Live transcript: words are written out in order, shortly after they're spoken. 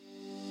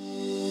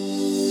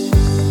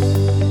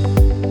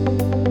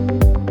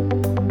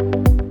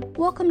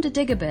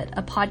Dig a Bit,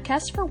 a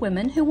podcast for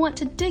women who want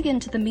to dig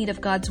into the meat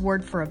of God's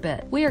Word for a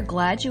bit. We are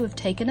glad you have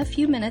taken a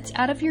few minutes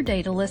out of your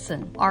day to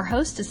listen. Our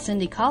host is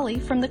Cindy Colley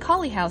from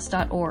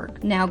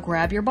thecolleyhouse.org. Now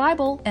grab your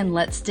Bible and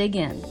let's dig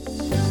in.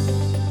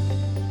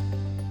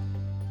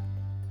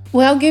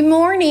 Well, good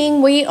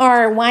morning. We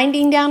are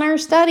winding down our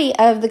study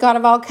of the God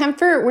of all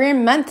comfort. We're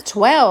in month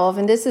 12,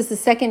 and this is the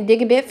second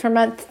Dig a Bit for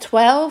month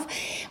 12.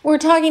 We're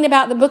talking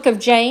about the book of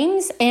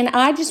James, and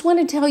I just want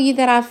to tell you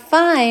that I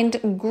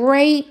find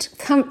great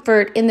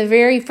comfort in the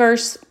very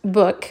first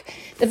book,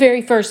 the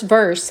very first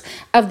verse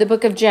of the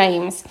book of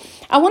James.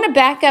 I want to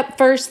back up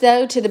first,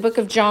 though, to the book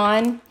of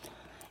John,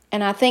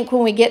 and I think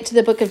when we get to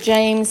the book of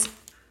James,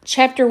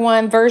 Chapter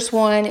 1, verse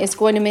 1 is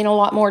going to mean a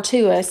lot more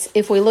to us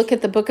if we look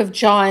at the book of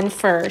John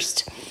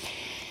first.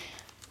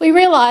 We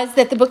realize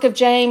that the book of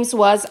James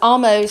was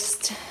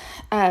almost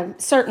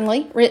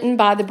certainly written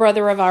by the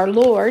brother of our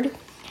Lord,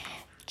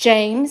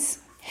 James,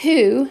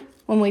 who,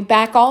 when we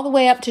back all the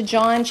way up to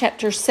John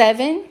chapter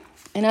 7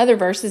 and other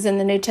verses in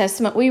the New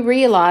Testament, we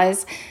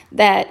realize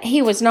that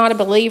he was not a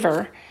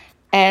believer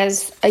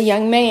as a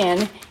young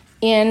man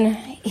in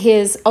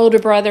his older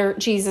brother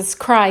Jesus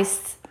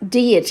Christ's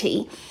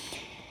deity.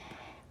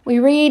 We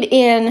read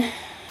in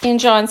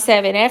John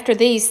 7, after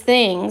these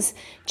things,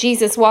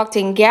 Jesus walked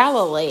in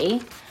Galilee,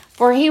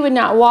 for he would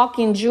not walk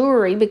in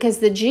Jewry because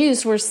the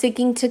Jews were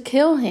seeking to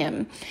kill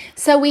him.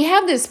 So we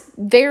have this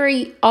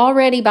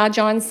already by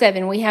John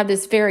 7, we have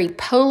this very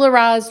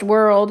polarized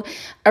world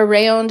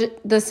around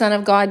the Son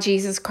of God,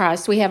 Jesus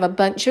Christ. We have a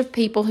bunch of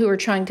people who are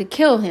trying to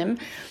kill him.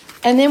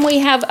 And then we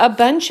have a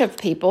bunch of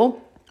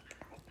people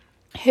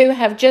who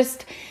have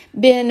just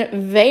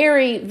been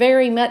very,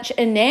 very much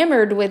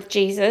enamored with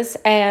Jesus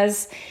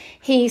as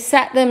he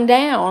sat them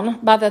down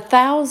by the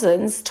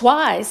thousands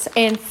twice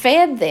and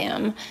fed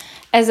them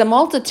as a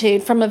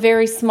multitude from a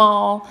very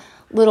small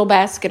little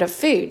basket of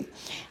food.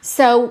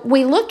 So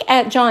we look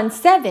at John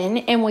 7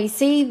 and we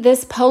see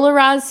this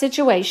polarized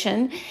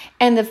situation,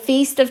 and the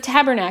Feast of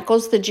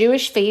Tabernacles, the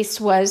Jewish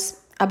feast, was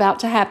about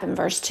to happen,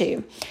 verse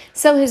 2.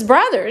 So his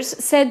brothers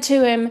said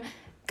to him,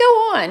 "Go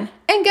on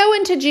and go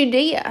into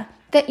Judea,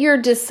 that your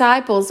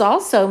disciples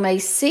also may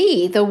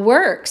see the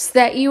works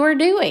that you are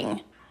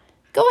doing."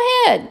 Go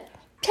ahead,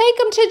 take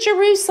them to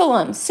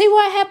Jerusalem. See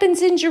what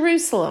happens in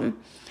Jerusalem.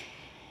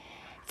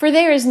 "For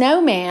there is no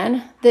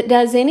man that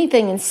does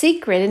anything in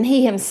secret, and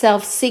he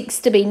himself seeks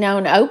to be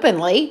known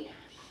openly.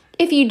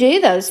 If you do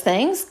those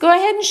things, go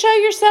ahead and show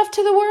yourself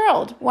to the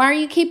world. Why are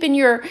you keeping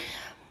your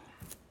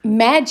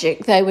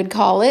magic, they would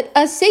call it,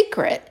 a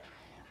secret?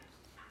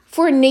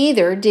 For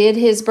neither did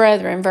his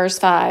brethren," verse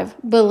 5,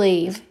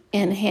 "believe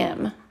in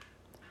him.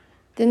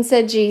 Then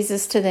said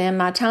Jesus to them,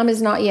 My time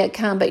is not yet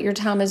come, but your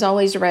time is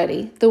always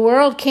ready. The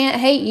world can't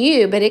hate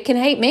you, but it can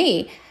hate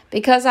me,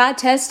 because I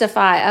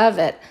testify of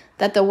it,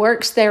 that the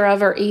works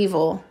thereof are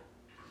evil.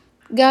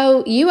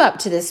 Go you up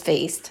to this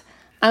feast.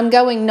 I'm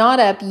going not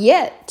up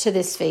yet to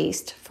this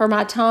feast, for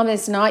my time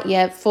is not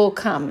yet full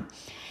come.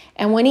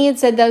 And when he had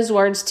said those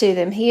words to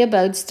them, he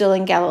abode still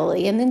in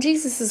Galilee." And then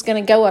Jesus is going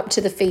to go up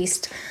to the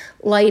feast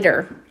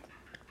later.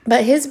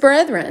 But his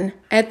brethren,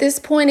 at this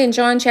point in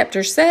John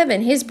chapter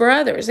 7, his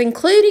brothers,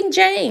 including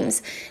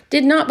James,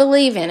 did not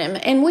believe in him.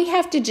 And we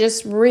have to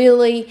just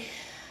really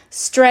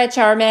stretch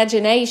our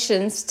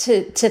imaginations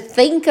to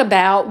think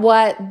about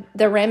what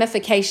the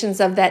ramifications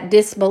of that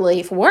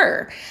disbelief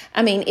were.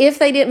 I mean, if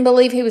they didn't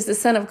believe he was the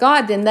Son of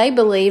God, then they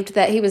believed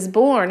that he was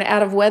born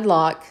out of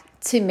wedlock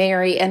to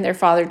Mary and their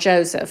father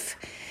Joseph.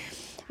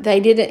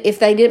 If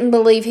they didn't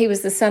believe he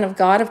was the Son of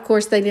God, of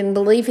course, they didn't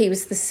believe he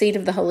was the seed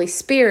of the Holy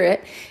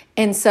Spirit.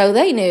 And so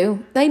they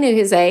knew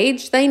his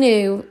age. They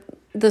knew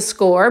the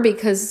score,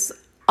 because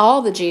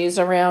all the Jews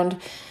around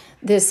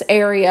this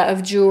area of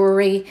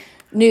Jewry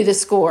knew the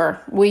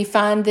score. We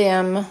find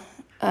them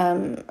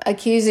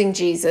accusing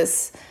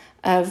Jesus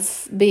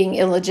of being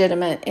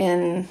illegitimate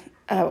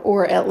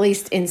or at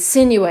least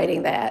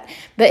insinuating that.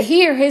 But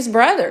here his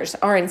brothers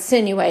are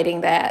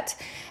insinuating that.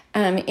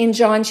 In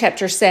John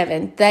chapter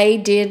 7, they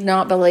did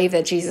not believe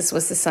that Jesus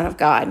was the Son of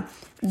God.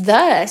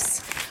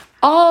 Thus,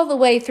 all the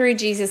way through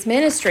Jesus'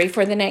 ministry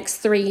for the next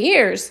 3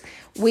 years,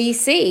 we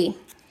see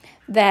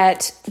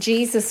that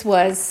Jesus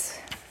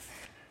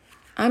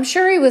I'm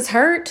sure he was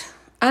hurt.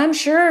 I'm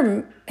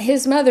sure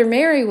his mother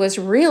Mary was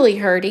really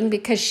hurting,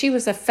 because she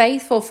was a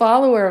faithful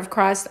follower of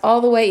Christ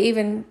all the way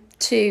even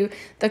to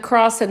the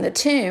cross and the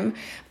tomb.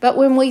 But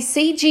when we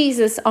see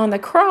Jesus on the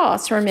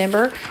cross,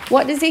 remember,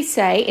 what does he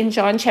say in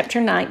John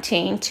chapter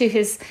 19 to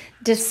his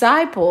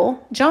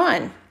disciple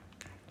John?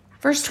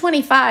 Verse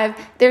 25,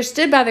 "There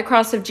stood by the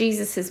cross of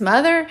Jesus his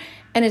mother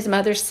and his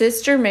mother's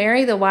sister,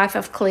 Mary, the wife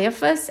of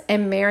Cleophas,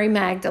 and Mary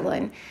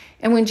Magdalene.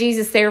 And when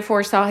Jesus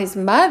therefore saw his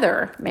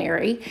mother,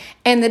 Mary,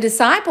 and the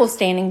disciple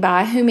standing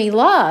by, whom he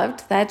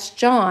loved," that's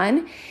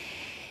John,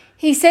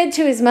 "he said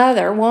to his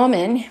mother,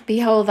 Woman,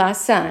 behold thy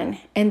son.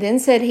 And then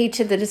said he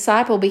to the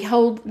disciple,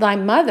 Behold thy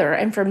mother.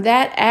 And from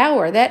that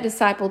hour that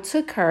disciple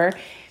took her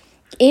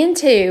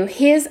into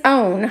his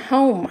own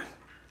home."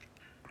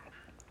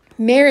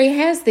 Mary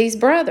has these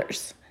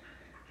brothers.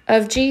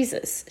 of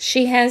Jesus.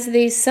 She has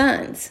these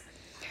sons,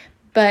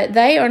 but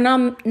they are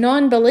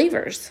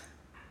non-believers.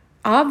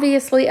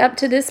 Obviously, up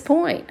to this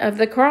point of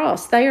the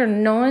cross, they are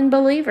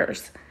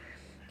non-believers.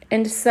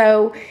 And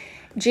so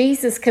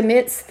Jesus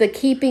commits the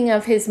keeping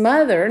of his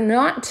mother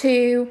not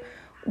to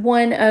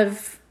one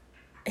of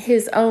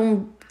his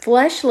own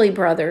fleshly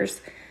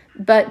brothers,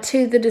 but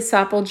to the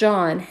disciple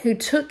John, who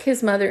took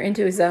his mother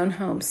into his own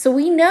home. So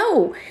we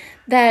know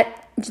that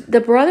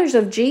the brothers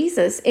of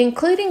Jesus,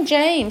 including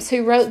James,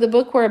 who wrote the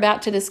book we're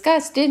about to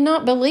discuss, did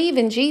not believe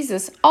in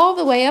Jesus all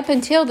the way up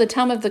until the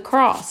time of the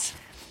cross.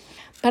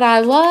 But I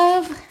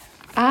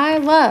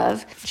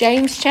love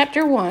James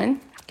chapter 1.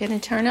 Going to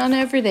turn on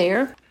over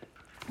there.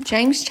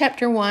 James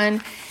chapter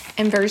 1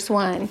 and verse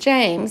 1.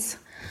 James,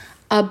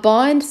 a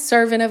bond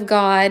servant of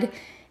God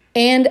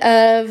and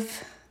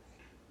of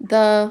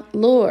the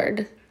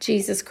Lord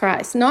Jesus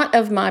Christ. Not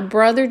of my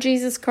brother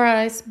Jesus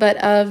Christ, but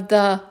of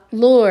the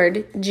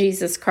Lord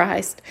Jesus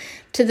Christ.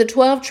 To the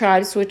 12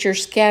 tribes which are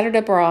scattered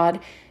abroad,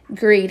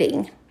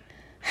 greeting.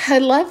 I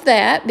love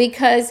that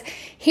because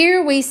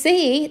here we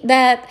see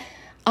that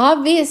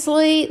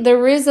obviously the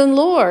risen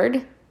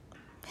Lord,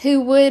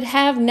 who would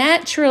have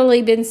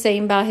naturally been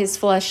seen by his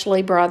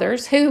fleshly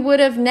brothers, who would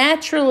have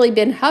naturally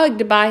been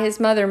hugged by his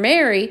mother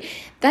Mary,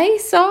 they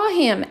saw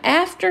him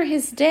after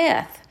his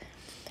death.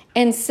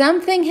 And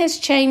something has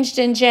changed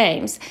in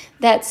James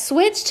that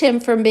switched him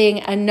from being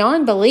a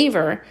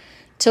non-believer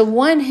to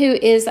one who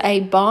is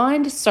a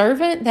bond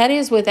servant, that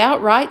is,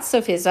 without rights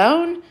of his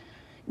own,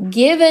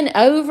 given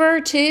over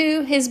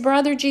to his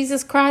brother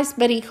Jesus Christ,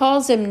 but he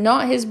calls him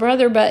not his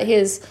brother, but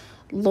his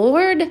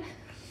Lord.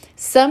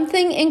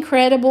 Something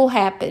incredible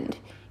happened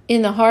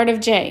in the heart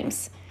of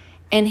James.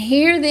 And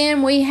here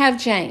then we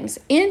have James,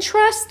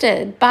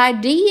 entrusted by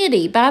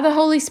deity, by the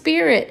Holy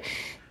Spirit,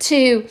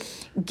 to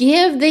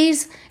give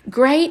these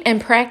great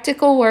and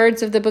practical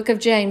words of the book of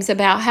James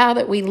about how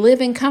that we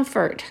live in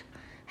comfort,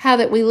 how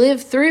that we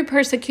live through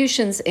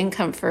persecutions in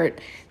comfort,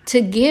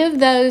 to give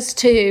those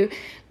to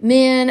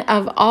men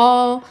of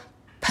all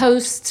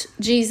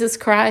post-Jesus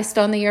Christ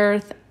on the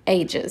earth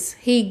ages.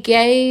 He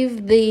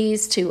gave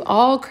these to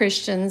all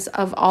Christians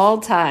of all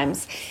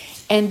times.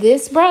 And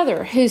this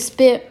brother who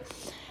spent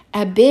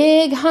a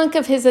big hunk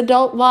of his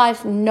adult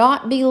life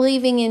not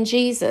believing in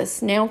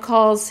Jesus now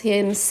calls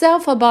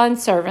himself a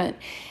bondservant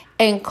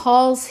and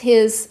calls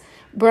his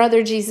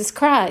brother Jesus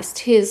Christ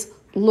his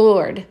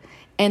Lord.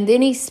 And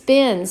then he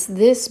spends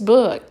this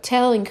book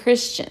telling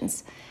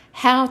Christians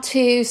how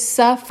to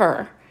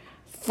suffer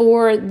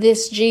for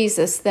this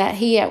Jesus that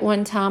he at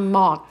one time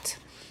mocked.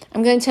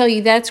 I'm going to tell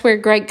you that's where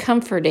great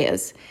comfort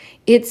is.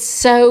 It's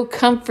so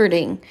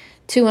comforting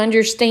to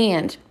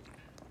understand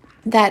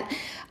that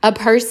a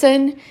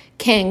person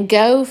can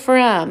go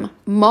from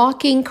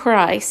mocking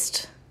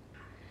Christ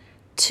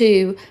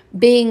to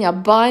being a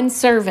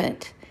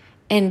bondservant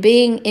and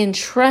being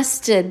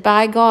entrusted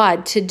by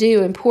God to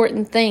do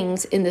important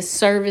things in the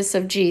service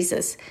of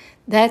Jesus.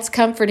 That's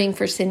comforting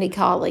for Cindy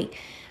Colley,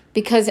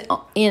 because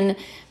in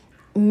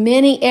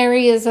many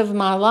areas of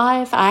my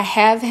life, I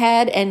have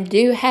had and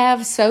do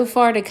have so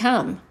far to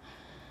come.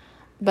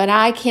 But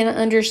I can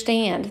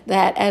understand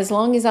that as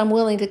long as I'm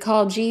willing to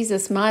call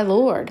Jesus my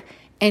Lord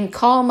and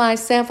call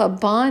myself a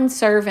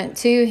bondservant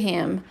to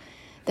him,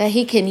 that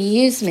he can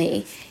use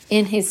me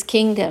in his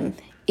kingdom,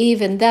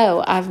 even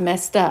though I've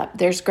messed up.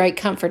 There's great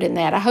comfort in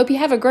that. I hope you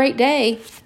have a great day.